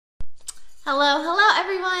Hello, hello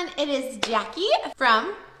everyone. It is Jackie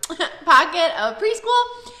from Pocket of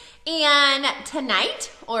Preschool. And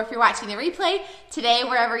tonight, or if you're watching the replay, today,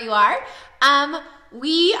 wherever you are,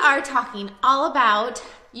 we are talking all about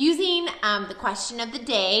using the question of the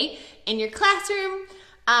day in your classroom,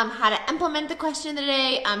 how to implement the question of the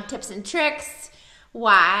day, tips and tricks,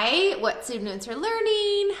 why, what students are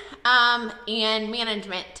learning, and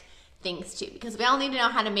management things too, because we all need to know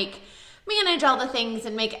how to manage all the things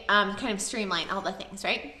and make kind of streamline all the things,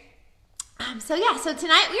 right? So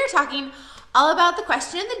tonight we are talking all about the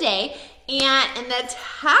question of the day, and in the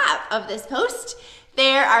top of this post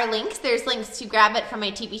there are links. There's links to grab it from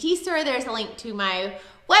my TPT store. There's a link to my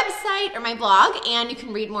website or my blog, and you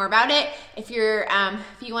can read more about it if you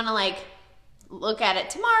want to look at it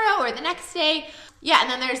tomorrow or the next day. Yeah, and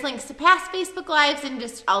then there's links to past Facebook Lives and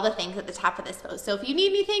just all the things at the top of this post. So if you need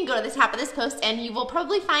anything, go to the top of this post and you will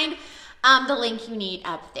probably find the link you need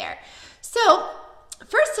up there. So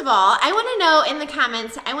first of all, I want to know in the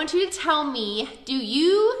comments, I want you to tell me, do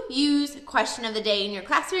you use question of the day in your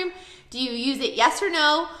classroom? Do you use it yes or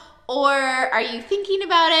no? Or are you thinking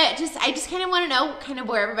about it? I just kind of want to know kind of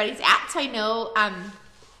where everybody's at, so I know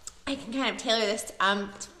I can kind of tailor this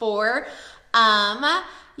for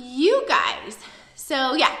you guys.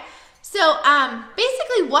 So yeah,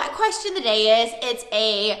 basically what question of the day is, it's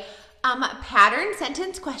a pattern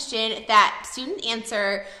sentence question that students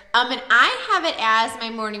answer, and I have it as my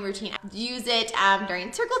morning routine. I use it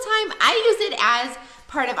during circle time. I use it as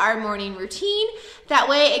part of our morning routine. That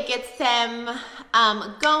way it gets them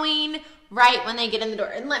going right when they get in the door.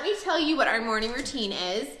 And let me tell you what our morning routine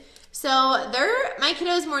is. So my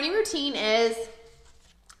kiddos' morning routine is,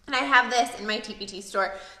 and I have this in my TPT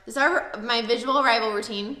store, this is my visual arrival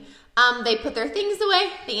routine. They put their things away,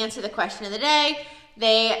 they answer the question of the day,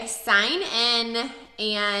 they sign in,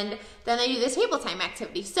 and then they do the table time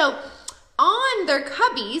activity. So on their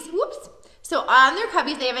cubbies,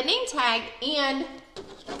 they have a name tag, and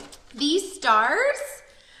these stars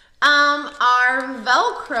are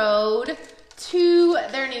Velcroed to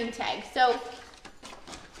their name tag. So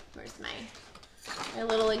where's my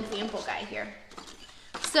little example guy here?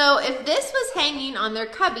 So if this was hanging on their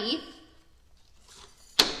cubby,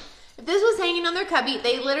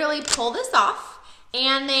 they literally pull this off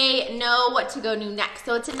and they know what to go do next.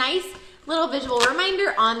 So it's a nice little visual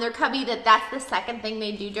reminder on their cubby that that's the second thing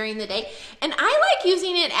they do during the day. And I like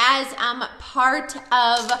using it as part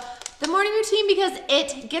of the morning routine because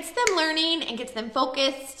it gets them learning and gets them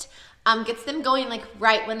focused, gets them going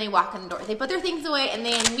right when they walk in the door. They put their things away and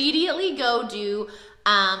they immediately go do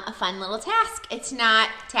a fun little task. It's not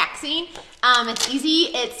taxing. It's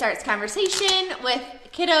easy. It starts conversation with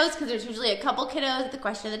kiddos because there's usually a couple kiddos at the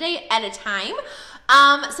question of the day at a time.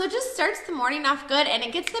 So it just starts the morning off good, and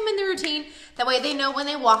it gets them in the routine. That way they know when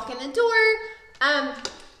they walk in the door,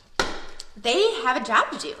 they have a job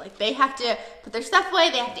to do. They have to put their stuff away,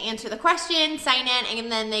 they have to answer the question, sign in,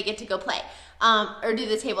 and then they get to go play or do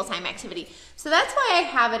the table time activity. So that's why I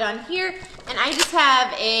have it on here, and I just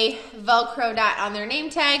have a Velcro dot on their name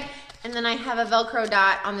tag, and then I have a Velcro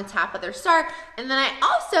dot on the top of their star, and then I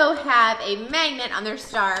also have a magnet on their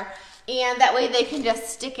star, and that way they can just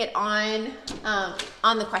stick it on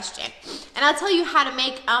the question. And I'll tell you how to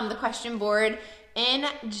make the question board in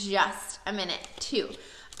just a minute too.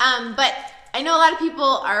 But I know a lot of people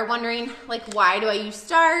are wondering, why do I use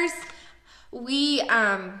stars?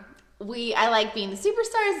 I like being the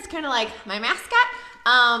superstars. It's kind of like my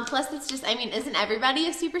mascot. Plus it's just, isn't everybody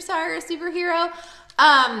a superstar or a superhero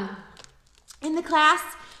in the class?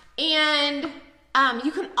 And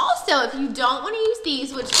you can also, if you don't want to use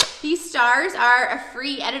these, which these stars are a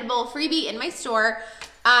free editable freebie in my store,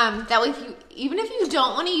 that way even if you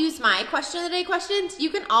don't want to use my question of the day questions, you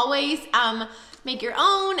can always make your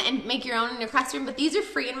own and make your own in your classroom, but these are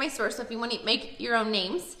free in my store, so if you want to make your own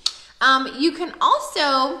names. You can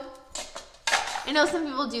also, I know some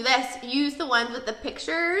people do this, use the ones with the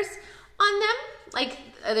pictures on them,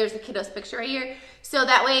 there's a kiddo's picture right here, so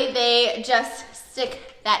that way they just stick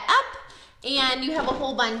that up and you have a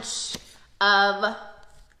whole bunch of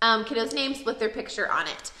kiddos' names with their picture on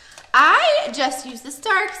it. I just use the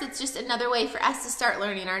star because it's just another way for us to start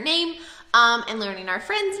learning our name and learning our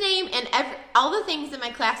friend's name, and all the things in my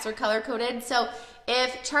class are color-coded. So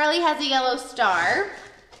if Charlie has a yellow star,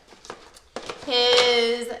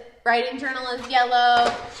 his writing journal is yellow,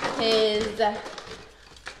 his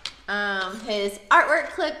artwork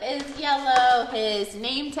clip is yellow, his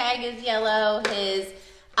name tag is yellow, his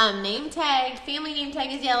name tag, family name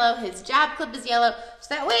tag is yellow, his job clip is yellow.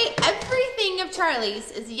 So that way everything of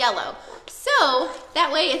Charlie's is yellow. So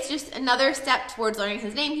that way it's just another step towards learning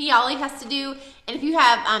his name. All he has to do, and if you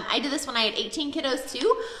have, I did this when I had 18 kiddos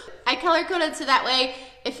too. I color coded so that way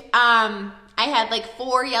if I had like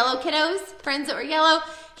 4 yellow kiddos, friends that were yellow,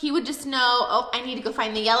 he would just know, oh, I need to go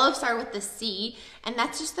find the yellow star with the C. And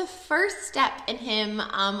that's just the first step in him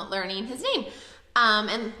learning his name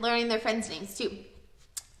and learning their friends' names too.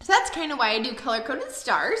 So that's kind of why I do color-coded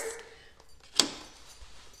stars.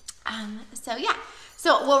 So yeah.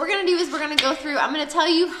 So what we're going to do is we're going to go through, I'm going to tell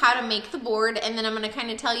you how to make the board, and then I'm going to kind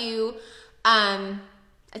of tell you, I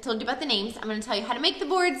told you about the names. I'm going to tell you how to make the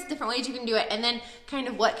boards, different ways you can do it, and then kind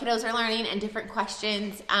of what kiddos are learning and different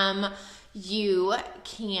questions you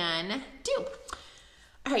can do.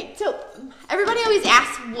 All right, so everybody always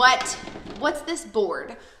asks, what's this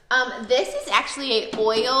board? This is actually an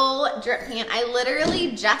oil drip pan. I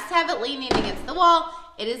literally just have it leaning against the wall.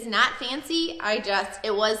 It is not fancy.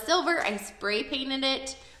 It was silver. I spray painted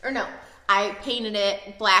it, or no, I painted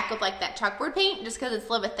it black with like that chalkboard paint just because it's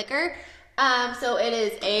a little bit thicker. So it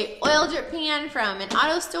is a oil drip pan from an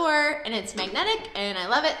auto store, and it's magnetic, and I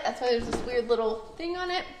love it. That's why there's this weird little thing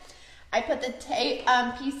on it. I put the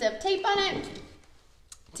piece of tape on it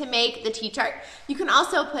to make the T-chart. You can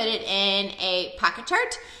also put it in a pocket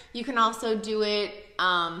chart. You can also do it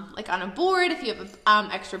like on a board if you have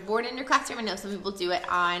an extra board in your classroom. I know some people do it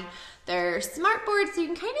on their smart board, so you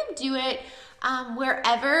can kind of do it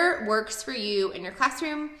wherever works for you in your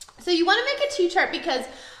classroom. So you want to make a T-chart because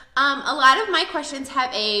a lot of my questions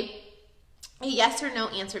have a yes or no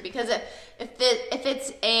answer, because if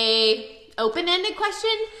it's a open-ended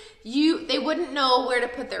question, they wouldn't know where to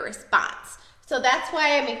put their response. So that's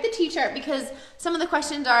why I make the T-chart, because some of the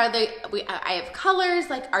questions are I have colors,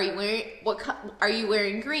 like are you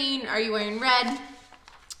wearing green? Are you wearing red?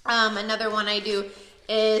 Another one I do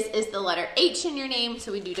is the letter H in your name,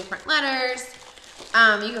 so we do different letters.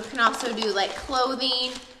 You can also do like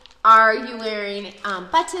clothing. Are you wearing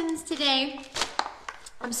buttons today?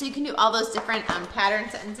 So you can do all those different pattern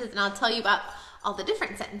sentences, and I'll tell you about all the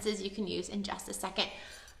different sentences you can use in just a second.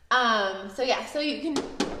 So yeah, so you can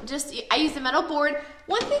I use a metal board.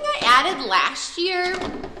 One thing I added last year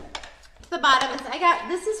to the bottom is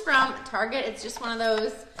this is from Target. It's just one of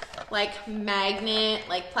those like magnet,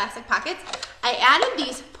 like plastic pockets. I added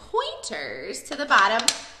these pointers to the bottom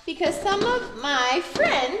because some of my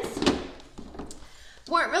friends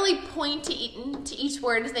weren't really pointing to each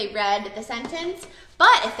word as they read the sentence.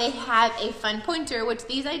 But if they have a fun pointer, which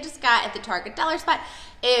these I just got at the Target dollar spot,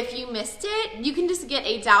 if you missed it, you can just get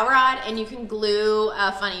a dowel rod and you can glue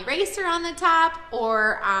a fun eraser on the top,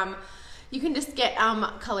 or you can just get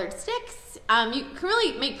colored sticks. You can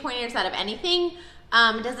really make pointers out of anything.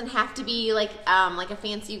 It doesn't have to be like a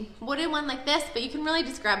fancy wooden one like this, but you can really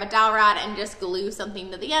just grab a dowel rod and just glue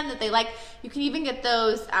something to the end that they like. You can even get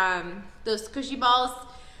those squishy balls,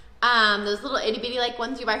 those little itty bitty like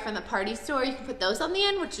ones you buy from the party store. You can put those on the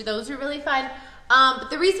end, those are really fun. But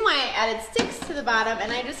the reason why I added sticks to the bottom,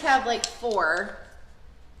 and I just have like 4,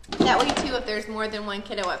 that way too, if there's more than one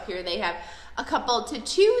kiddo up here, they have a couple to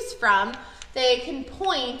choose from. They can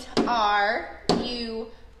point, are you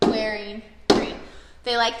wearing green?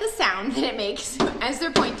 They like the sound that it makes as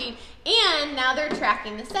they're pointing, and now they're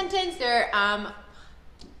tracking the sentence. They're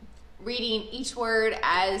reading each word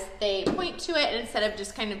as they point to it, and instead of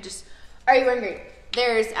just are you wearing green?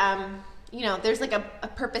 There's there's like a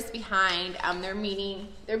purpose behind their meaning.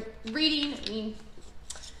 They're reading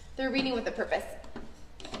with a purpose.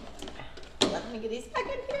 Let me get these back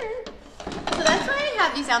in here. So that's why I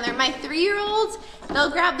have these down there. My 3-year-olds,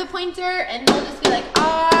 they'll grab the pointer and they'll just be like,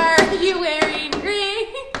 are you wearing green?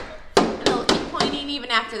 And they'll keep pointing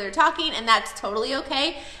even after they're talking, and that's totally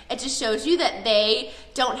okay. It just shows you that they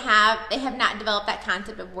have not developed that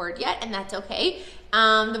concept of word yet, and that's okay.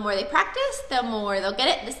 The more they practice, the more they'll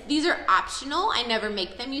get it. These are optional. I never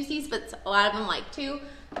make them use these, but a lot of them like to.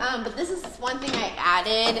 But this is one thing I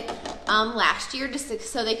added last year, just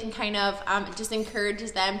so they can kind of, it just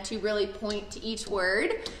encourages them to really point to each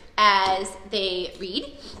word as they read,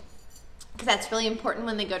 because that's really important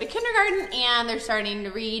when they go to kindergarten and they're starting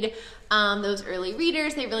to read. Those early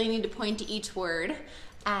readers, they really need to point to each word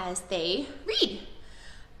as they read.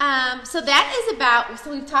 So that is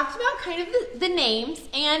so we've talked about kind of the names,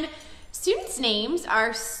 and Students' names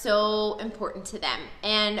are so important to them,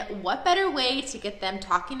 and what better way to get them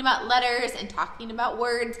talking about letters and talking about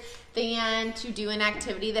words than to do an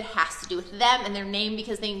activity that has to do with them and their name,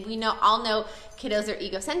 because we all know kiddos are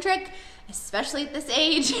egocentric, especially at this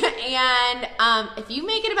age, and if you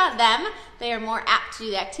make it about them, they are more apt to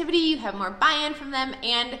do the activity, you have more buy-in from them,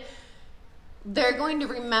 and they're going to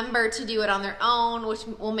remember to do it on their own, which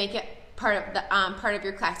will make it part of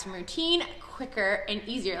your classroom routine quicker and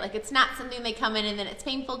easier. Like, it's not something they come in and then it's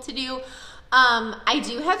painful to do. I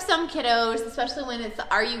do have some kiddos, especially when it's the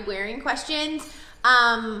 "are you wearing" questions.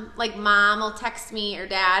 Like mom will text me or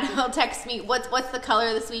dad will text me, what's the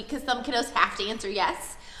color this week? Because some kiddos have to answer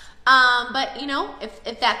yes. But you know,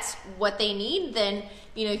 if that's what they need, then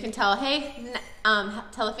you know, you can tell, hey,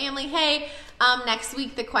 tell the family, hey, next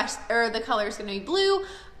week the color is going to be blue,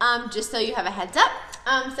 just so you have a heads up.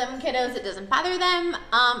 Some kiddos, it doesn't bother them.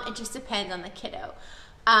 It just depends on the kiddo.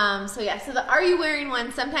 So yeah, so the "are you wearing"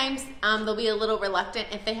 one, sometimes they'll be a little reluctant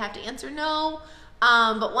if they have to answer no.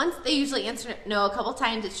 But once they usually answer no a couple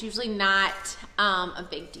times, it's usually not a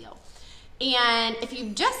big deal. And if you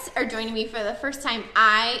just are joining me for the first time,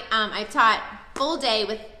 I've taught full day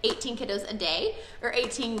with 18 kiddos a day, or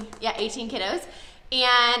 18 kiddos,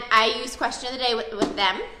 and I use question of the day with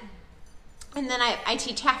them. And then I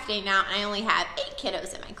teach half day now, and I only have 8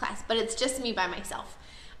 kiddos in my class, but it's just me by myself.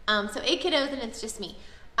 So 8 kiddos, and it's just me.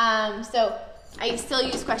 So I still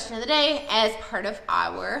use question of the day as part of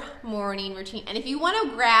our morning routine. And if you want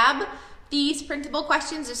to grab these printable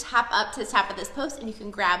questions, just hop up to the top of this post and you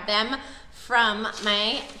can grab them from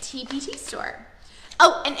my TPT store.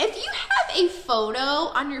 Oh, and if you have a photo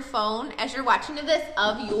on your phone as you're watching this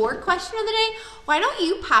of your question of the day, why don't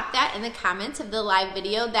you pop that in the comments of the live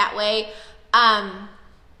video? That way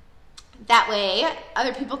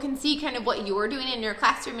other people can see kind of what you're doing in your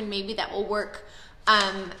classroom, and maybe that will work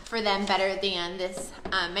for them better than this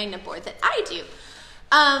magnet board that I do.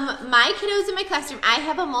 My kiddos in my classroom, I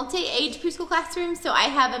have a multi-age preschool classroom, so I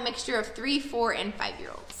have a mixture of 3, 4, and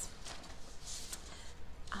 5-year-olds.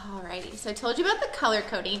 Alrighty, so I told you about the color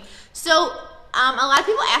coding. So a lot of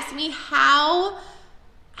people ask me how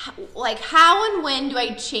and when do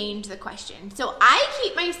I change the question? So I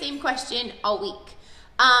keep my same question all week.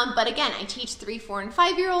 But again, I teach 3, 4, and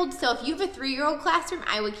 5-year-olds. So if you have a 3-year-old classroom,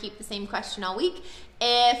 I would keep the same question all week.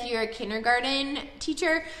 If you're a kindergarten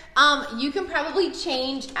teacher, you can probably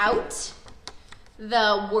change out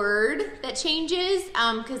the word that changes,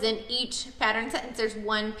 because in each pattern sentence, there's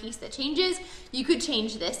one piece that changes. You could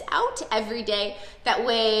change this out every day. That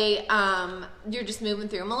way, you're just moving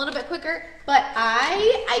through them a little bit quicker. But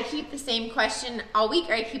I keep the same question all week,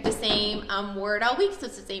 or I keep the same word all week, so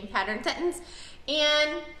it's the same pattern sentence.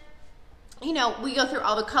 And, you know, we go through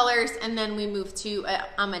all the colors, and then we move to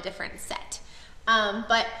a different set.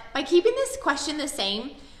 But by keeping this question the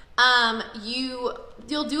same, you'll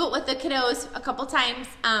do it with the kiddos a couple times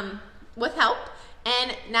with help.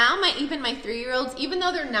 And now even my 3-year-olds, even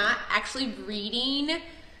though they're not actually reading,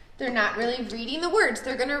 they're not really reading the words,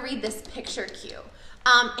 they're gonna read this picture cue.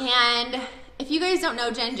 And if you guys don't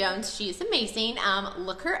know Jen Jones, she's amazing.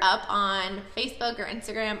 Look her up on Facebook or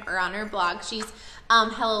Instagram or on her blog. She's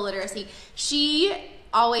Hello Literacy. She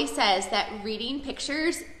always says that reading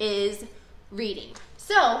pictures is reading.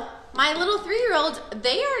 So my little 3-year-olds,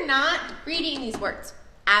 they are not reading these words.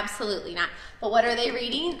 Absolutely not. But what are they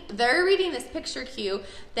reading? They're reading this picture cue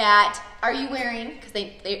that, are you wearing, because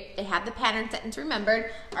they have the pattern sentence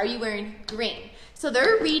remembered, are you wearing green? So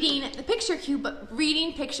they're reading the picture cue, but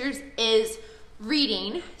reading pictures is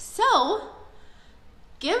reading. So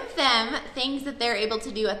give them things that they're able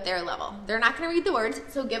to do at their level. They're not going to read the words,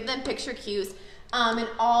 so give them picture cues. And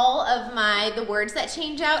all of the words that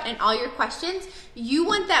change out and all your questions, you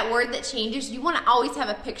want that word that changes, you want to always have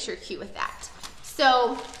a picture cue with that.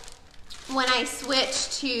 So when I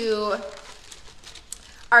switch to,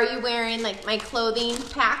 are you wearing, like, my clothing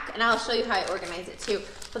pack, and I'll show you how I organize it too.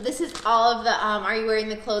 But this is all of the, are you wearing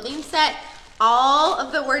the clothing set? All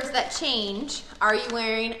of the words that change, are you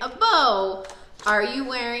wearing a bow? Are you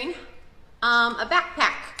wearing a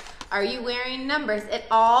backpack? Are you wearing numbers?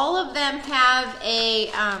 All of them have a,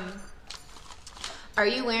 are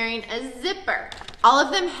you wearing a zipper? All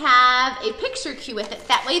of them have a picture cue with it.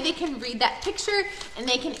 That way they can read that picture and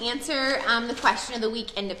they can answer the question of the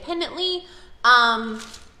week independently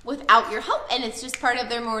without your help. And it's just part of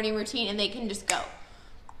their morning routine, and they can just go.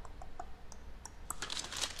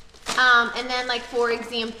 And then, like, for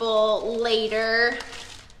example, later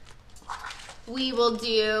we will do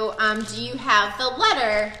you have the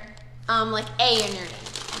letter like A in your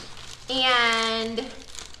name? And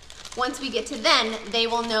once we get to then, they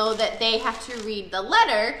will know that they have to read the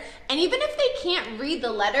letter, And even if they can't read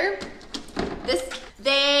the letter,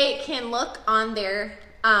 they can look on their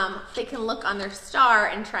star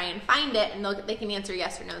and try and find it, and they can answer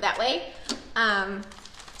yes or no that way.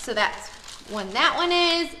 So that's when that one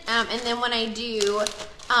is. And then when I do, you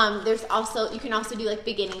can also do like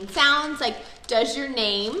beginning sounds, like does your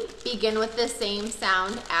name begin with the same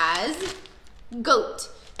sound as goat?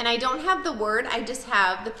 And I don't have the word, I just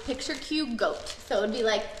have the picture cue goat. So it would be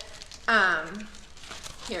like,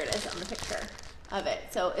 here it is on the picture of it.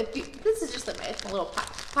 So this is just it's a little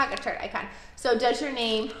pocket chart icon. So does your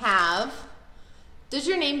name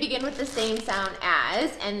begin with the same sound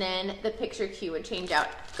as, and then the picture cue would change out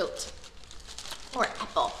goat or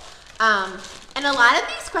apple. And a lot of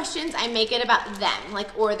these questions I make it about them,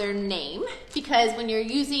 like, or their name, because when you're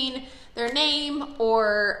using their name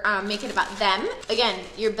or make it about them, again,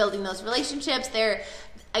 you're building those relationships. They're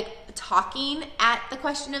like talking at the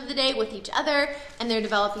question of the day with each other, and they're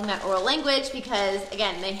developing that oral language because,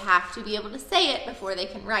 again, they have to be able to say it before they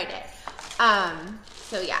can write it.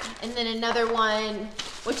 So yeah, and then another one,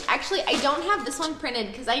 which actually I don't have this one printed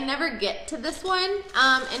because I never get to this one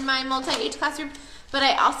in my multi-age classroom, but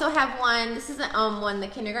I also have one, this is one the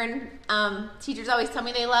kindergarten teachers always tell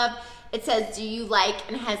me they love. It says, do you like,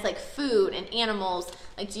 and it has like food and animals,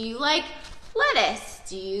 like do you like lettuce?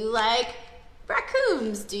 Do you like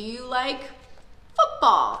raccoons? Do you like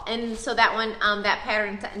football? And so that one, that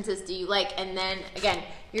pattern sentence is do you like, and then again,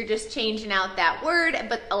 you're just changing out that word,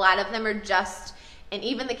 but a lot of them are just, and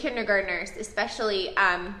even the kindergartners, especially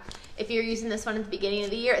if you're using this one at the beginning of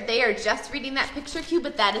the year, they are just reading that picture cue,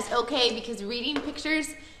 but that is okay because reading pictures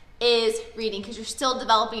is reading because you're still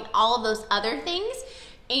developing all of those other things.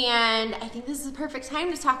 And I think this is a perfect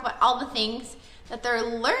time to talk about all the things that they're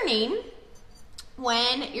learning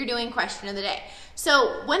when you're doing question of the day.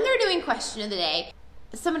 So when they're doing question of the day,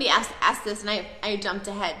 somebody asked this and I jumped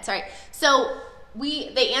ahead, sorry. So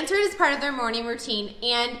they answer it as part of their morning routine,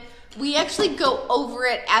 and we actually go over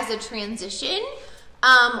it as a transition,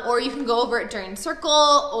 or you can go over it during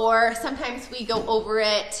circle, or sometimes we go over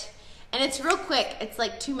it and it's real quick. It's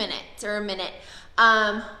like 2 minutes or a minute.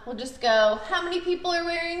 We'll just go, how many people are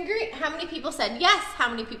wearing green? How many people said yes? How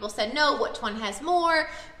many people said no? Which one has more?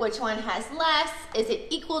 Which one has less? Is it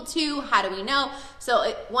equal to? How do we know?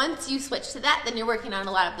 So once you switch to that, then you're working on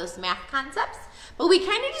a lot of those math concepts. But we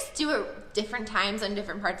kind of just do it different times on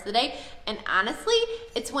different parts of the day. And honestly,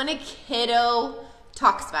 it's when a kiddo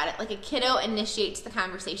talks about it, like a kiddo initiates the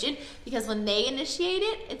conversation, because when they initiate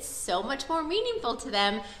it, it's so much more meaningful to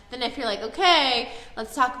them than if you're like, okay,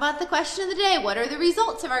 let's talk about the question of the day. What are the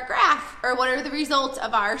results of our graph? Or what are the results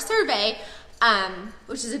of our survey?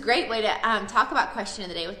 Which is a great way to talk about question of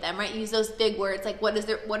the day with them, right? Use those big words like what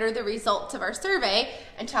are the results of our survey,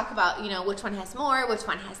 and talk about, you know, which one has more, which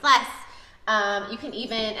one has less. You can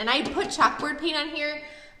even, and I put chalkboard paint on here.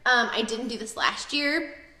 I didn't do this last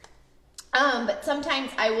year. But sometimes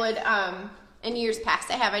I would, in years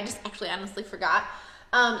past I just actually honestly forgot.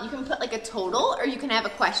 You can put like a total, or you can have a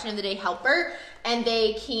question of the day helper, and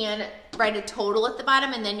they can write a total at the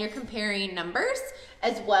bottom, and then you're comparing numbers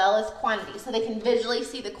as well as quantity. So they can visually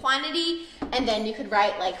see the quantity, and then you could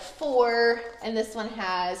write like 4, and this one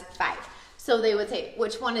has 5. So they would say,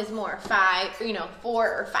 which one is more, 5, or, you know,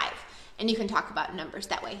 4 or 5? And you can talk about numbers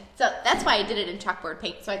that way. So that's why I did it in chalkboard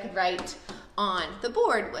paint, so I could write on the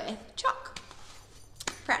board with chalk.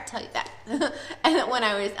 Forgot to tell you that. And when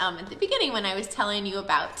I was at the beginning, when I was telling you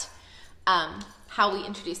about how we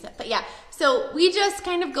introduced it. But yeah, so we just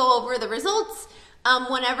kind of go over the results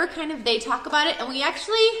whenever kind of they talk about it, and we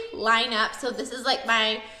actually line up. So this is like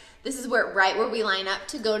this is right where we line up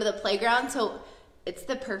to go to the playground. So it's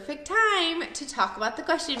the perfect time to talk about the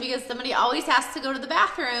question, because somebody always has to go to the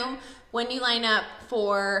bathroom when you line up to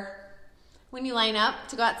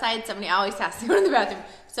go outside. Somebody always has to go to the bathroom.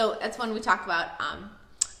 So that's when we talk about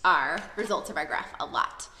our results of our graph a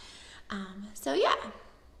lot. So yeah.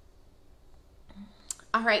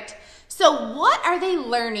 All right. So what are they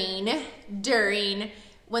learning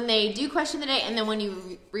when they do question of the day, and then when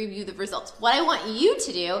you review the results? What I want you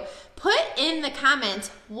to do, put in the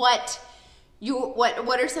comments what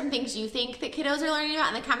are some things you think that kiddos are learning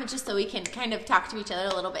about in the comments, just so we can kind of talk to each other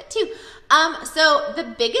a little bit too. So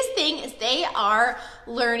the biggest thing is they are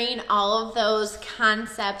learning all of those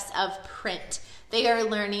concepts of print. They are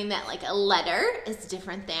learning that like a letter is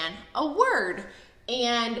different than a word.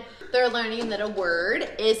 And they're learning that a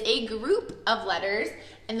word is a group of letters,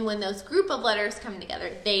 and when those group of letters come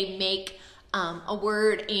together, they make a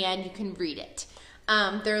word, and you can read it.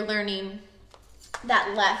 They're learning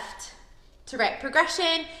that left to right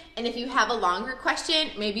progression, and if you have a longer question,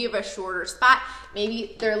 maybe you have a shorter spot,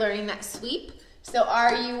 maybe they're learning that sweep So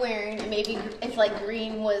are you wearing, maybe if like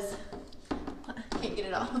green was, I can't get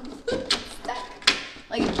it off,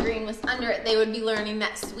 like if green was under it, they would be learning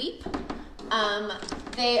that sweep.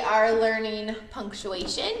 They are learning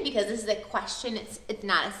punctuation because this is a question, it's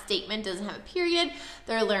not a statement, doesn't have a period.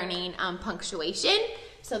 They're learning punctuation.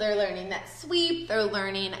 So they're learning that sweep, they're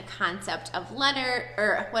learning a concept of letter,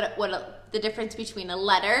 or the difference between a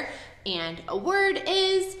letter and a word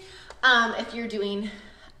is. If you're doing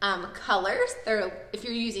colors, if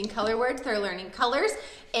you're using color words, they're learning colors.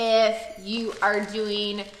 If you are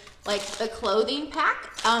doing like the clothing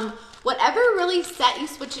pack, whatever really set you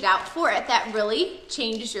switch it out for it, that really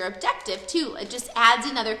changes your objective too. It just adds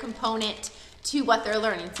another component to what they're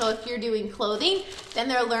learning. So if you're doing clothing, then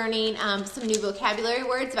they're learning some new vocabulary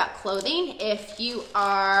words about clothing. If you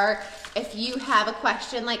have a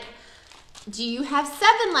question like, do you have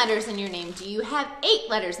 7 letters in your name? Do you have 8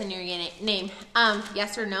 letters in your name?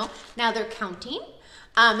 Yes or no. Now they're counting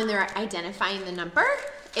and they're identifying the number.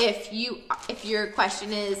 If your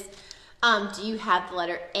question is, do you have the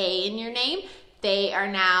letter A in your name? They are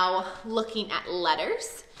now looking at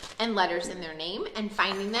letters and letters in their name and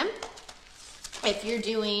finding them. If you're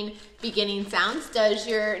doing beginning sounds, does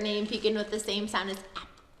your name begin with the same sound as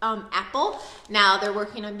apple? Now they're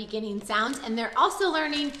working on beginning sounds, and they're also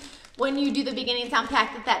learning when you do the beginning sound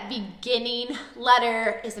pack that beginning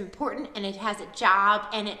letter is important and it has a job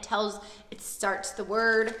and it starts the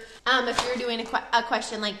word. If you're doing a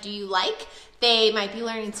question like, do you like? They might be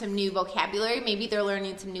learning some new vocabulary. Maybe they're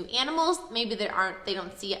learning some new animals. Maybe they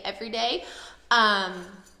don't see it every day.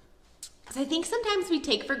 I think sometimes we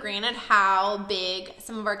take for granted how big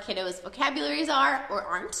some of our kiddos' vocabularies are or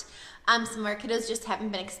aren't. Some of our kiddos just haven't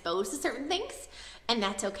been exposed to certain things, and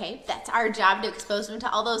that's okay. That's our job to expose them to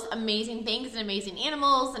all those amazing things and amazing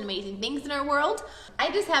animals and amazing things in our world.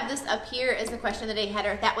 I just have this up here as a question that I had,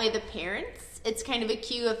 or that way the parents, it's kind of a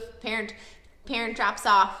cue if parent drops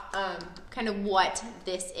off kind of what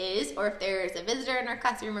this is, or if there's a visitor in our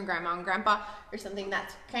classroom or grandma and grandpa or something.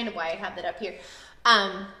 That's kind of why I have that up here.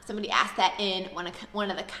 Somebody asked that in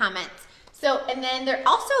one of the comments. So, and then they're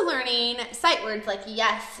also learning sight words like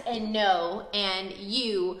yes and no and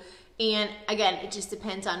you. And again, it just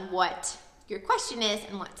depends on what your question is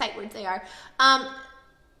and what sight words they are. I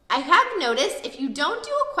have noticed if you don't do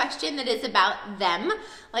a question that is about them,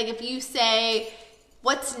 like if you say,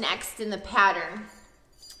 what's next in the pattern?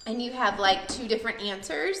 And you have like 2 different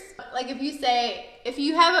answers. Like if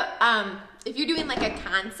you're doing like a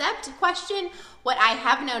concept question, what I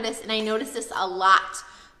have noticed, and I noticed this a lot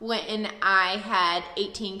when I had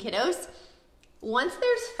 18 kiddos, once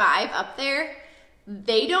there's 5 up there,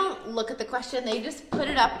 they don't look at the question, they just put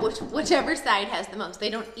it up whichever side has the most. They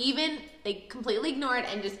completely ignore it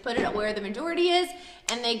and just put it where the majority is,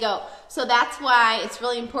 and they go. So that's why it's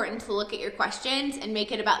really important to look at your questions and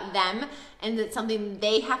make it about them, and it's something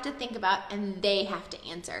they have to think about and they have to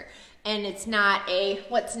answer. And it's not a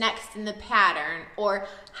what's next in the pattern or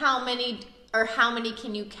how many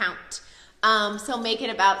can you count. So make it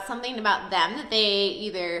about something about them that they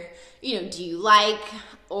either, do you like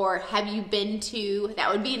or have you been to, that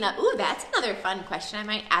would be that's another fun question. I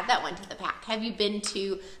might add that one to the pack. Have you been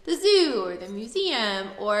to the zoo or the museum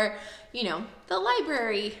or, the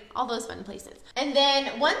library, all those fun places. And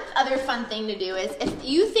then one other fun thing to do is if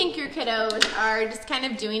you think your kiddos are just kind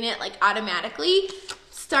of doing it like automatically,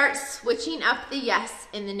 start switching up the yes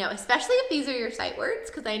and the no, especially if these are your sight words,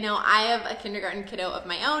 because I know I have a kindergarten kiddo of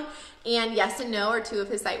my own, and yes and no are 2 of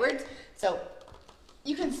his sight words. So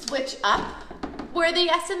you can switch up where the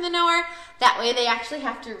yes and the no are. That way they actually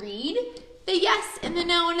have to read the yes and the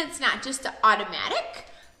no, and it's not just automatic.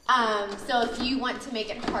 So if you want to make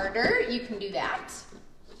it harder, you can do that.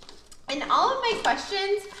 And all of my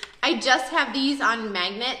questions, I just have these on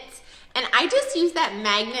magnets, and I just use that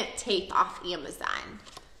magnet tape off Amazon.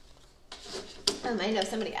 I know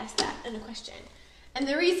somebody asked that in a question. And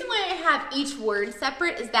the reason why I have each word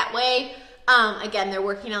separate is that way, again, they're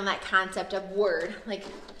working on that concept of word. Like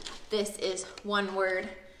this is 1 word.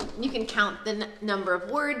 You can count the number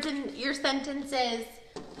of words in your sentences.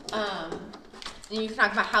 And you can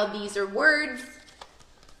talk about how these are words.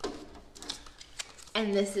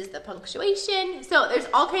 And this is the punctuation. So there's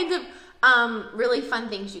all kinds of really fun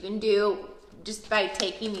things you can do just by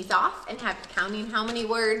taking these off and counting how many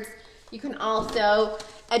words. You can also,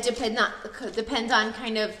 it depends on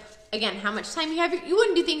kind of, again, how much time you have. You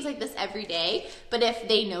wouldn't do things like this every day, but if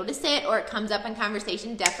they notice it or it comes up in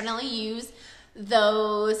conversation, definitely use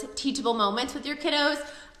those teachable moments with your kiddos.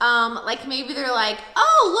 Like maybe they're like,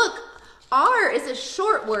 oh, look, R is a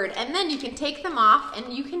short word, and then you can take them off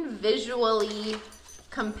and you can visually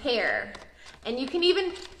compare. And you can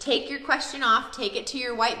even take your question off, take it to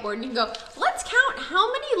your whiteboard, and you can go, let's count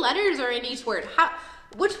how many letters are in each word.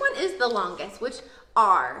 Which one is the longest? Which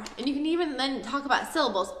R? And you can even then talk about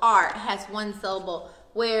syllables. R has 1 syllable.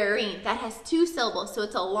 Wearing, that has 2 syllables, so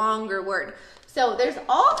it's a longer word. So there's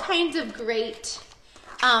all kinds of great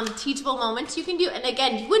teachable moments you can do. And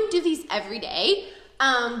again, you wouldn't do these every day,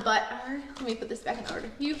 but let me put this back in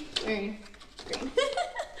order. You wearing green.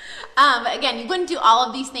 But again, you wouldn't do all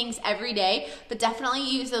of these things every day, but definitely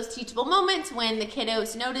use those teachable moments when the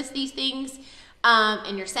kiddos notice these things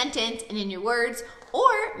in your sentence and in your words,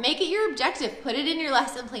 or make it your objective. Put it in your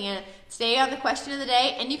lesson plan. Stay on the question of the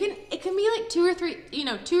day, and it can be like 2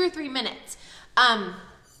 or 3 minutes.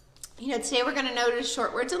 Today we're going to notice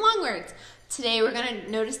short words and long words. Today we're going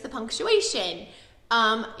to notice the punctuation.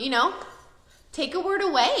 Take a word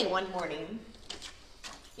away one morning.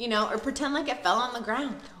 Or pretend like it fell on the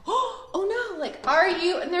ground. Oh no, like, are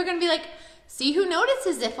you? And they're going to be like, see who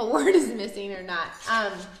notices if a word is missing or not.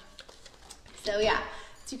 So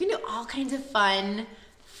you can do all kinds of fun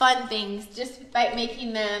things just by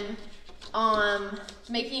making them,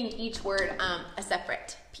 making each word a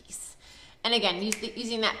separate piece. And again,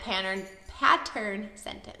 using that pattern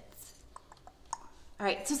sentence. All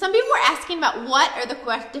right, so some people were asking about what are the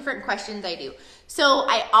different questions I do. So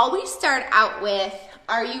I always start out with,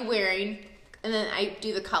 are you wearing, and then I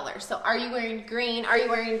do the color. So are you wearing green? Are you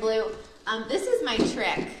wearing blue? This is my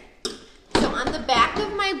trick. So on the back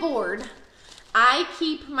of my board, I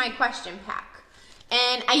keep my question pack.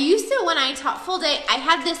 And I used to, when I taught full day, I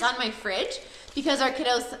had this on my fridge because our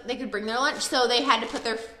kiddos, they could bring their lunch, so they had to put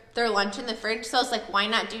their lunch in the fridge. So I was like, why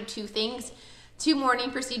not do 2 morning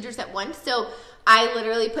procedures at once? So I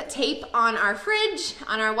literally put tape on our fridge,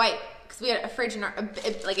 on our white, because we had a fridge in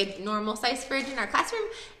like a normal size fridge in our classroom,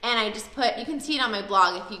 and I just put, you can see it on my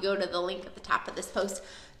blog if you go to the link at the top of this post,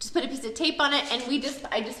 just put a piece of tape on it, and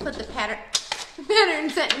I just put the pattern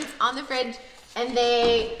sentence on the fridge, and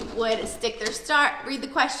they would stick their read the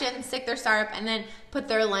question, stick their star up, and then put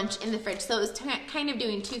their lunch in the fridge. So it was kind of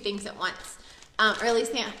doing 2 things at once, or at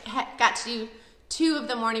least they got to do 2 of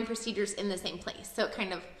the morning procedures in the same place. So it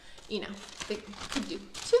kind of, they could do 2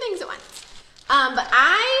 things at once. But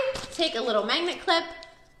I take a little magnet clip,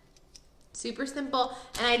 super simple,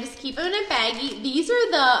 and I just keep them in a baggie. These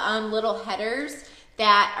are the little headers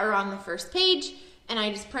that are on the first page, and I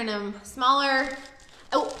just print them smaller.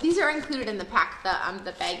 Oh, these are included in the pack,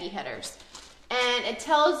 the baggie headers. And it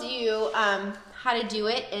tells you how to do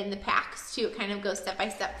it in the packs too. It kind of goes step by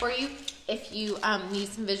step for you if you need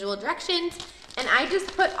some visual directions. And I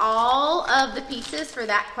just put all of the pieces for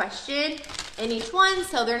that question in each one,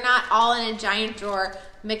 so they're not all in a giant drawer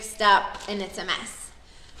mixed up and it's a mess.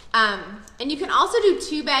 And you can also do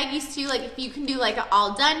 2 baggies too, like if you can do like an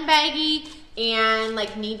all done baggie and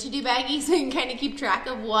like need to do baggies, so you can kind of keep track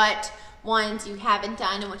of what ones you haven't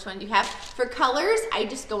done and which ones you have. For colors, I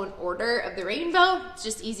just go in order of the rainbow. It's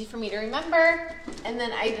just easy for me to remember. And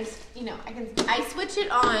then I just, I switch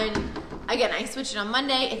it on, again, I switch it on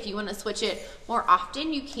Monday. If you want to switch it more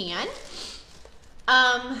often, you can.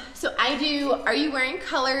 So I do, are you wearing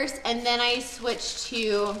colors? And then I switch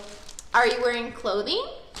to, are you wearing clothing?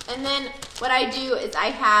 And then what I do is I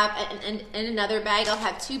have, in another bag, I'll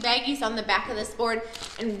have 2 baggies on the back of this board,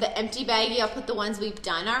 and the empty baggie, I'll put the ones we've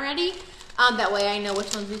done already. That way I know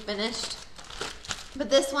which ones we finished. But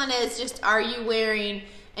this one is just, are you wearing,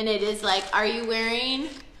 and it is like, are you wearing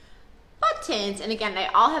buttons? And again, they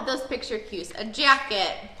all have those picture cues, a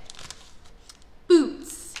jacket,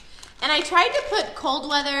 boots. And I tried to put cold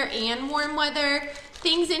weather and warm weather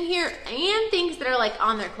things in here, and things that are like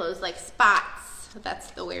on their clothes, like spots.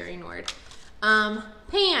 That's the wearing word.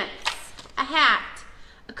 Pants, a hat,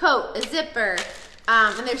 a coat, a zipper,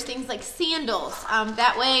 and there's things like sandals.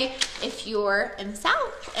 That way, if you're in the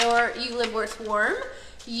South or you live where it's warm,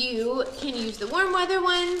 you can use the warm weather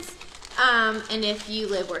ones. And if you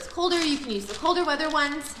live where it's colder, you can use the colder weather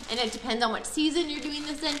ones. And it depends on what season you're doing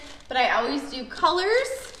this in. But I always do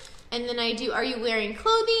colors, and then I do, are you wearing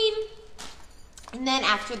clothing? And then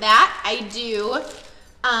after that, I do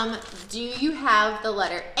you have the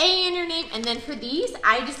letter A in your name? And then for these,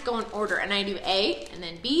 I just go in order, and I do A, and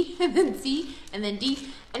then B, and then C, and then D.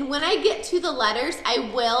 And when I get to the letters,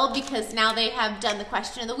 I will, because now they have done the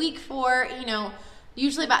question of the week for,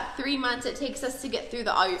 usually about 3 months it takes us to get through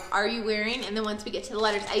the are you wearing, and then once we get to the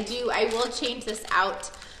letters, I will change this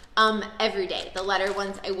out every day. The letter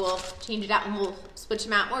ones, I will change it out, and we'll switch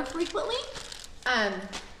them out more frequently. And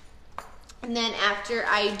then after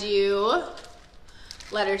I do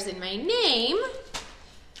letters in my name,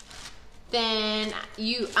 then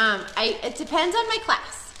it depends on my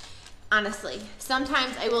class. honestly.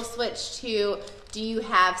 Sometimes I will switch to, do you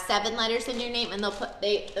have 7 letters in your name? And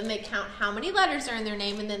they count how many letters are in their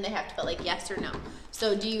name, and then they have to put like yes or no.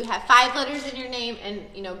 So do you have 5 letters in your name? And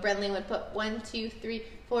you know, Brenly would put 1, 2, 3,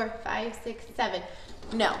 4, 5, 6, 7.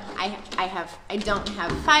 No, I don't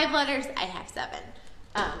have 5 letters, I have 7.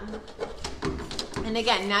 And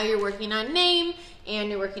again, now you're working on name and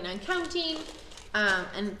you're working on counting.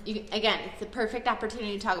 And again, it's a perfect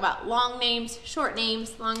opportunity to talk about long names,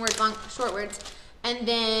 long words, short words. And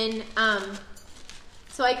then,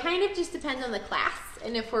 so I kind of just depends on the class.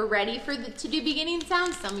 And if we're ready to do beginning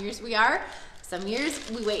sounds, some years we are, some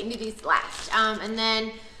years we wait and do these last. And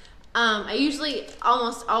then I usually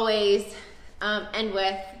almost always end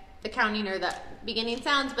with the counting or the beginning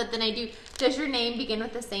sounds, but then I do, does your name begin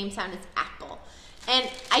with the same sound as apple? And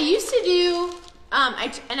I used to do,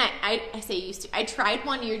 I say used to, I tried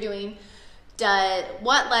one year doing,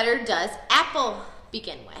 what letter does apple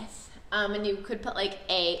begin with? And you could put like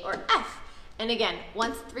A or F. And again,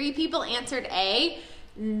 once 3 people answered A,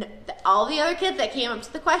 all the other kids that came up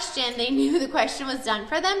to the question, they knew the question was done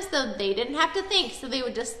for them, so they didn't have to think, so they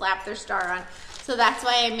would just slap their star on. So that's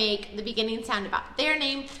why I make the beginning sound about their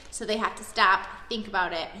name, so they have to stop, think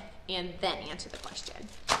about it, and then answer the question.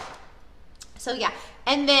 So yeah,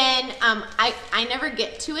 and then I never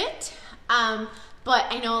get to it, but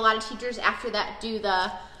I know a lot of teachers after that do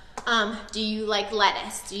the, do you like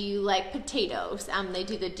lettuce? Do you like potatoes? They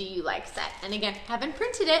do the do you like set. And again, haven't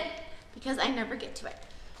printed it because I never get to it.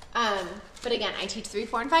 But again, I teach 3,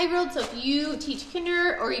 4, and 5-year-olds, so if you teach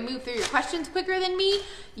kinder or you move through your questions quicker than me,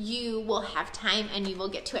 you will have time and you will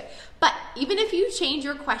get to it. But even if you change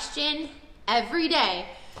your question every day,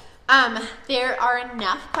 there are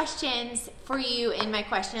enough questions for you in my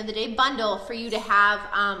question of the day bundle for you to have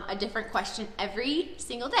a different question every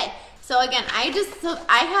single day. So again,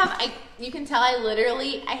 you can tell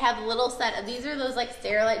I have a little set of, these are those like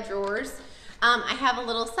Sterilite drawers. I have a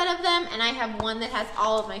little set of them, and I have one that has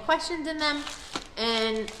all of my questions in them,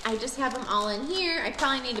 and I just have them all in here. I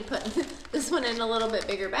probably need to put this one in a little bit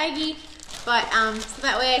bigger baggie, but so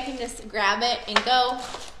that way I can just grab it and go.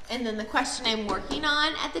 And then the question I'm working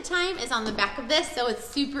on at the time is on the back of this, so it's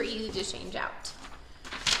super easy to change out.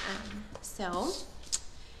 So,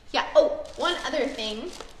 yeah. Oh, one other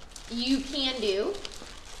thing you can do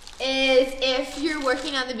is if you're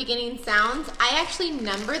working on the beginning sounds, I actually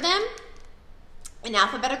number them in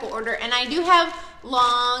alphabetical order, and I do have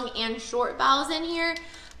long and short vowels in here,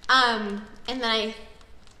 and then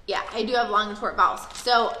I do have long and short vowels.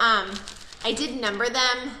 So I did number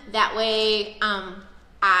them, that way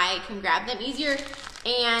I can grab them easier.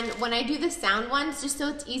 And when I do the sound ones, just so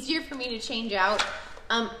it's easier for me to change out,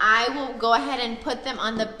 I will go ahead and put them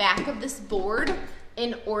on the back of this board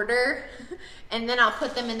in order, and then I'll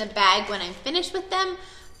put them in the bag when I'm finished with them.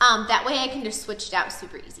 That way I can just switch it out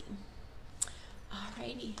super easy.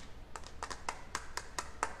 Alrighty.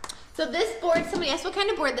 So this board, somebody asked what kind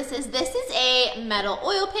of board this is. This is a metal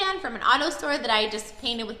oil pan from an auto store that I just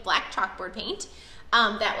painted with black chalkboard paint.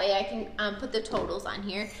 That way I can put the totals on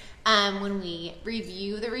here when we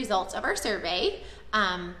review the results of our survey.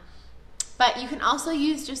 But you can also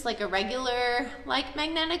use just like a regular like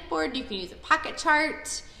magnetic board. You can use a pocket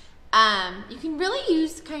chart. You can really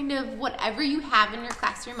use kind of whatever you have in your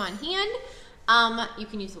classroom on hand. You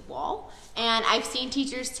can use a wall, and I've seen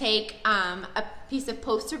teachers take a piece of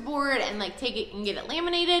poster board and like take it and get it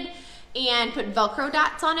laminated and put Velcro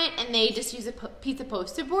dots on it, and they just use a piece of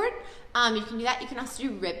poster board. You can do that. You can also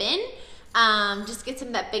do ribbon. Just get some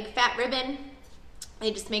of that big fat ribbon.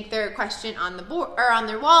 They just make their question on the board or on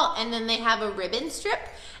their wall, and then they have a ribbon strip,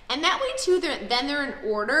 and that way too then they're in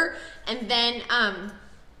order, and then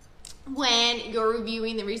when you're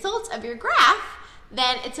reviewing the results of your graph,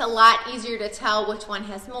 then it's a lot easier to tell which one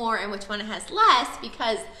has more and which one has less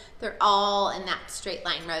because they're all in that straight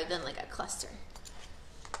line rather than like a cluster.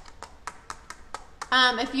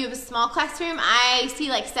 If you have a small classroom, I see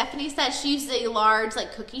like Stephanie says she uses a large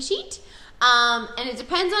like cookie sheet. And it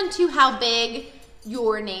depends on too how big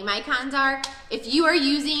your name icons are. If you are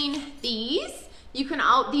using these, these are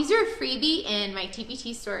a freebie in my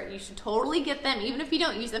TPT store. You should totally get them even if you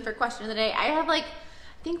don't use them for question of the day. I have like,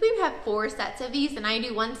 I think we have 4 sets of these, and I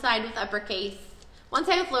do one side with uppercase, one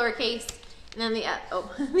side with lowercase, and then the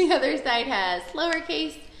other side has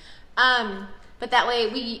lowercase. But that way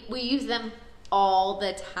we use them all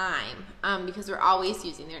the time because we're always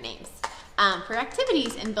using their names for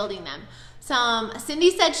activities and building them.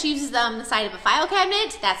 Cindy said she uses them on the side of a file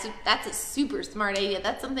cabinet. That's a super smart idea.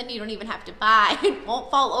 That's something you don't even have to buy. It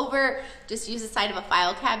won't fall over. Just use the side of a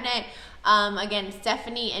file cabinet. Again,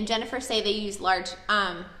 Stephanie and Jennifer say they use large,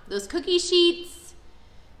 those cookie sheets.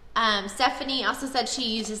 Stephanie also said she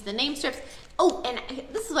uses the name strips. Oh, and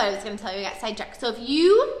this is what I was going to tell you. I got sidetracked. So if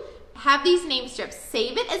you have these name strips,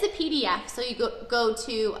 save it as a PDF. So you go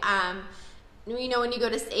to, you know, when you go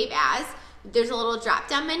to Save As, there's a little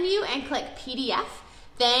drop-down menu and click PDF.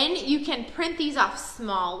 Then you can print these off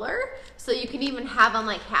smaller, so you can even have them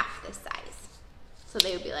like half this size. So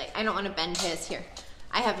they would be like, I don't want to bend his here.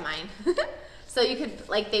 I have mine. So you could,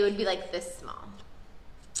 like, they would be like this small.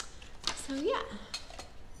 So yeah.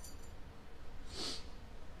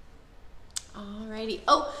 Alrighty.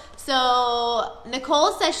 Oh, so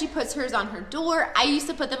Nicole says she puts hers on her door. I used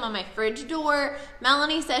to put them on my fridge door.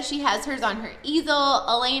 Melanie says she has hers on her easel.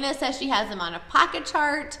 Elena says she has them on a pocket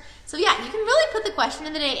chart. So yeah, you can really put the question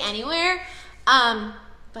of the day anywhere.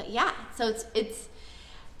 But yeah, so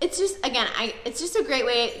it's just, again, it's just a great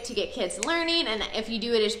way to get kids learning, and if you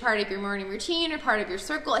do it as part of your morning routine or part of your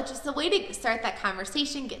circle, it's just a way to start that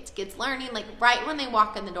conversation, get kids learning, like right when they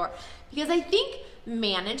walk in the door. Because I think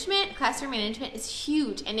classroom management is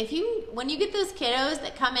huge, and when you get those kiddos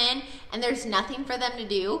that come in and there's nothing for them to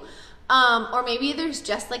do, or maybe there's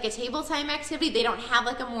just like a table time activity, they don't have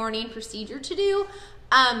like a morning procedure to do,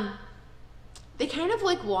 they kind of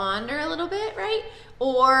like wander a little bit, right?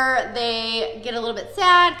 Or they get a little bit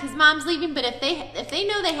sad because mom's leaving. But if they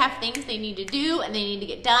know they have things they need to do and they need to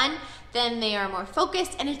get done, then they are more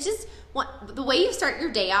focused. And it's just the way you start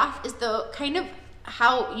your day off is the kind of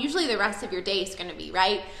how usually the rest of your day is going to be,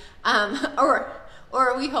 right?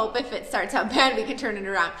 Or we hope if it starts out bad, we can turn it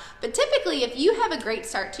around. But typically, if you have a great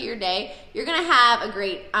start to your day, you're going to have a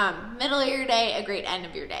great middle of your day, a great end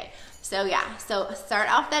of your day. So yeah, so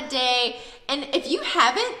start off that day. And if you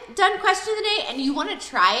haven't done question of the day and you want to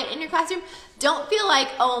try it in your classroom, don't feel like,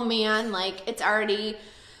 oh man, like it's already,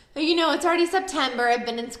 you know, it's already September, I've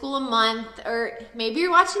been in school a month, or maybe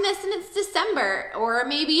you're watching this and it's December, or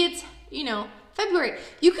maybe it's, you know, February.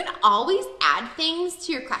 You can always add things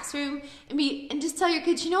to your classroom and just tell your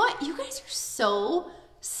kids, you know what, you guys are so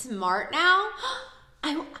smart now.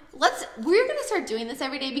 We're gonna start doing this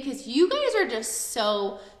every day because you guys are just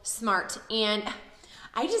so smart, and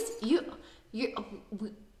you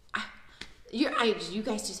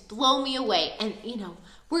guys just blow me away. And you know,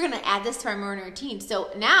 we're gonna add this to our morning routine. So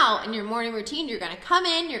now in your morning routine, you're gonna come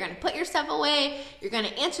in, you're gonna put your stuff away, you're gonna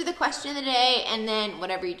answer the question of the day, and then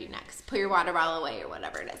whatever you do next, put your water bottle away or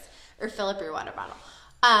whatever it is, or fill up your water bottle.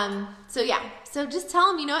 So yeah, so just tell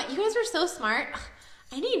them, you know what, you guys are so smart.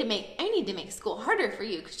 I need to make school harder for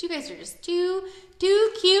you because you guys are just too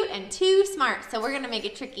cute and too smart. So we're gonna make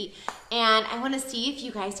it tricky, and I want to see if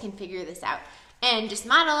you guys can figure this out. And just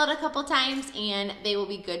model it a couple times, and they will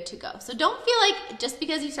be good to go. So don't feel like just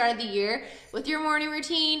because you started the year with your morning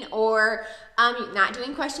routine or not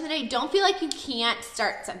doing question of the day, don't feel like you can't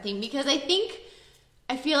start something, because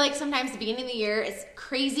I feel like sometimes the beginning of the year is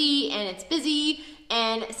crazy and it's busy.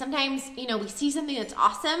 And sometimes, you know, we see something that's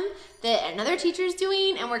awesome that another teacher is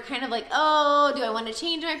doing, and we're kind of like, oh, do I want to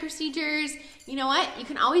change my procedures? You know what? You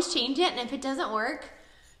can always change it, and if it doesn't work,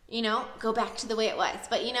 you know, go back to the way it was.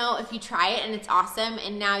 But, you know, if you try it and it's awesome,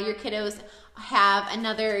 and now your kiddos have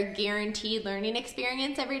another guaranteed learning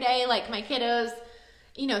experience every day, like my kiddos,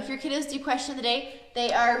 you know, if your kiddos do question of the day,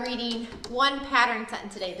 they are reading one pattern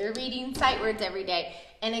sentence a day. They're reading sight words every day.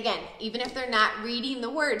 And again, even if they're not reading the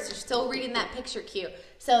words, they're still reading that picture cue.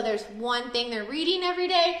 So there's one thing they're reading every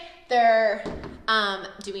day. They're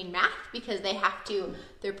doing math because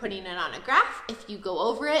they're putting it on a graph. If you go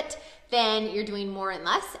over it, then you're doing more and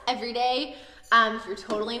less every day. If you're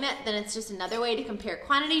totaling it, then it's just another way to compare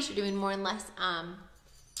quantities. You're doing more and less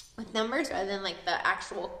with numbers rather than like the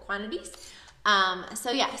actual quantities.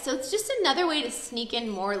 So yeah, so it's just another way to sneak in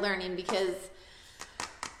more learning, because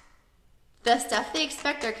the stuff they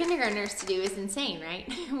expect our kindergartners to do is insane,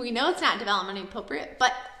 right? We know it's not developmentally appropriate,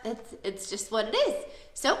 but it's just what it is.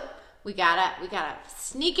 So we gotta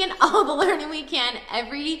sneak in all the learning we can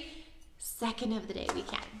every second of the day we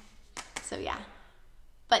can. So yeah.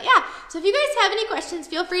 But yeah, so if you guys have any questions,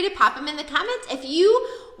 feel free to pop them in the comments. If you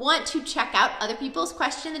want to check out other people's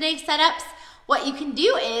question of the day setups, what you can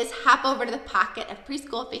do is hop over to the Pocket of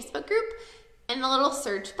Preschool Facebook group. In the little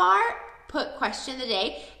search bar, put question of the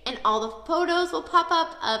day, and all the photos will pop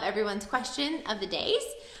up of everyone's question of the days.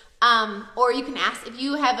 Or you can ask if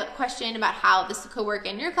you have a question about how this could work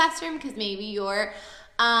in your classroom, because maybe you're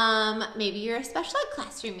a special ed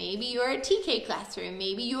classroom, maybe you're a TK classroom,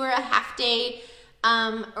 maybe you're a half day,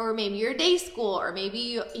 or maybe you're a day school, or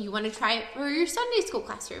maybe you want to try it for your Sunday school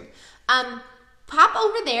classroom. Pop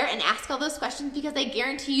over there and ask all those questions, because I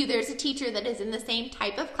guarantee you there's a teacher that is in the same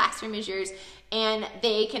type of classroom as yours, and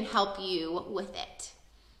they can help you with it.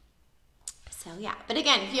 So yeah, but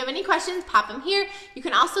again, if you have any questions, pop them here. You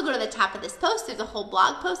can also go to the top of this post. There's a whole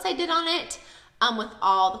blog post I did on it with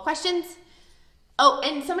all the questions. Oh,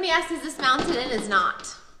 and somebody asked, is this mounted? It is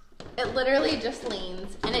not. It literally just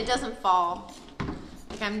leans and it doesn't fall.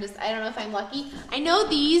 Like I don't know if I'm lucky. I know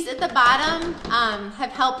these at the bottom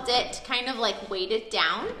have helped it kind of like weight it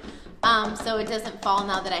down so it doesn't fall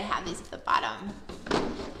now that I have these at the bottom.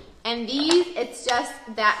 And these, it's just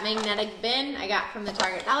that magnetic bin I got from the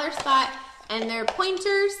Target Dollar Spot, and they're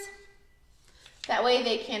pointers. That way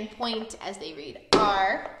they can point as they read,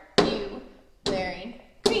 "Are you wearing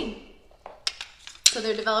green?" So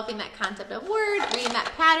they're developing that concept of word, reading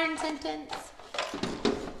that pattern sentence.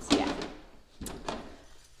 So yeah.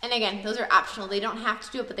 And again, those are optional. They don't have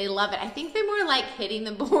to do it, but they love it. I think they're more like hitting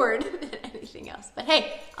the board than anything else. But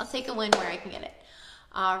hey, I'll take a win where I can get it.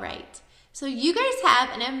 All right. So you guys have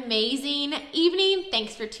an amazing evening.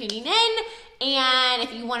 Thanks for tuning in. And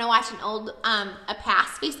if you want to watch an old, a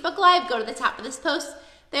past Facebook Live, go to the top of this post.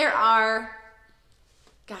 There are,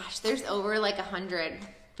 gosh, there's over like 100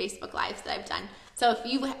 Facebook Lives that I've done. So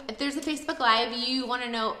if there's a Facebook Live you want to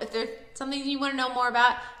know, if there's something you want to know more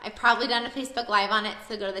about, I've probably done a Facebook Live on it.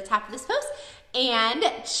 So go to the top of this post and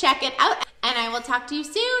check it out. And I will talk to you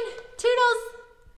soon. Toodles.